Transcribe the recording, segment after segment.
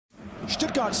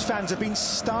Stuttgart's fans have been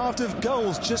starved of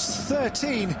goals, just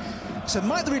 13. So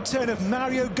might the return of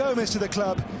Mario Gomez to the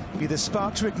club be the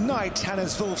spark to ignite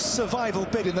Hannes Wolf's survival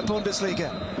bid in the Bundesliga?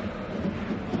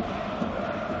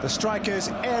 The striker's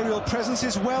aerial presence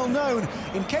is well known.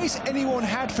 In case anyone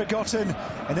had forgotten,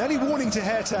 an early warning to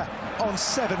Hertha on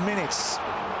 7 minutes.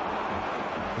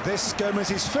 This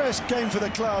Gomez's first game for the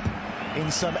club in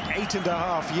some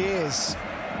 8.5 years.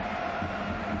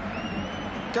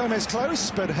 Gomez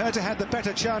close, but Hertha had the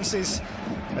better chances.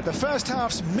 At the first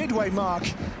half's midway mark,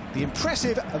 the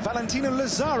impressive Valentino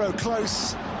Lazaro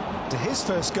close to his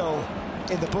first goal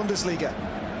in the Bundesliga.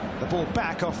 The ball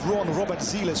back off Ron Robert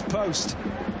Zieler's post,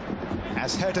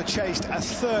 as Hertha chased a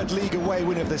third league away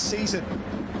win of the season.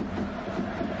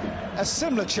 A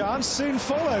similar chance soon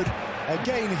followed.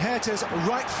 Again, Hertha's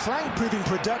right flank proving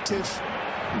productive,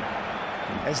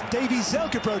 as Davy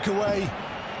Zelka broke away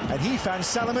and he found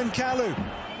Salomon Kalou.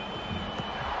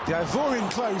 The Ivorian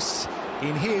close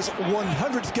in his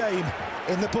 100th game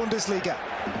in the Bundesliga.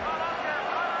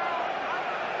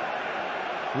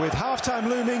 With half-time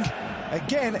looming,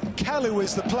 again, Kalou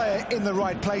is the player in the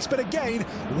right place, but again,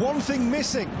 one thing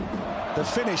missing: the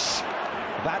finish.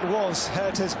 That was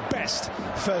Hertha's best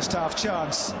first-half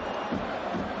chance.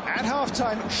 At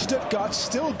half-time, Stuttgart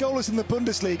still goalless in the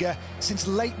Bundesliga since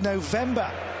late November.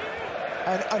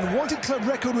 An unwanted club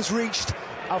record was reached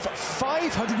of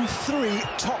 503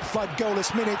 top-flight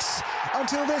goalless minutes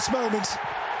until this moment.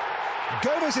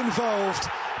 Gomez involved,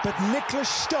 but Niklas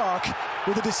Stark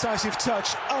with a decisive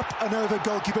touch up and over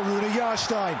goalkeeper Rune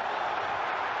Jahrstein.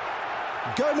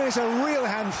 Gomez a real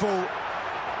handful.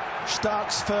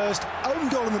 Stark's first own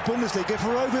goal in the Bundesliga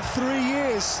for over 3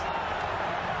 years.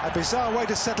 A bizarre way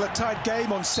to settle a tight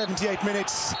game on 78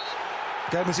 minutes.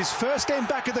 Gomez's first game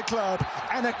back at the club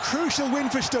and a crucial win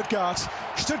for Stuttgart.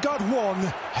 Stuttgart 1,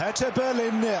 Hertha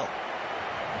Berlin 0.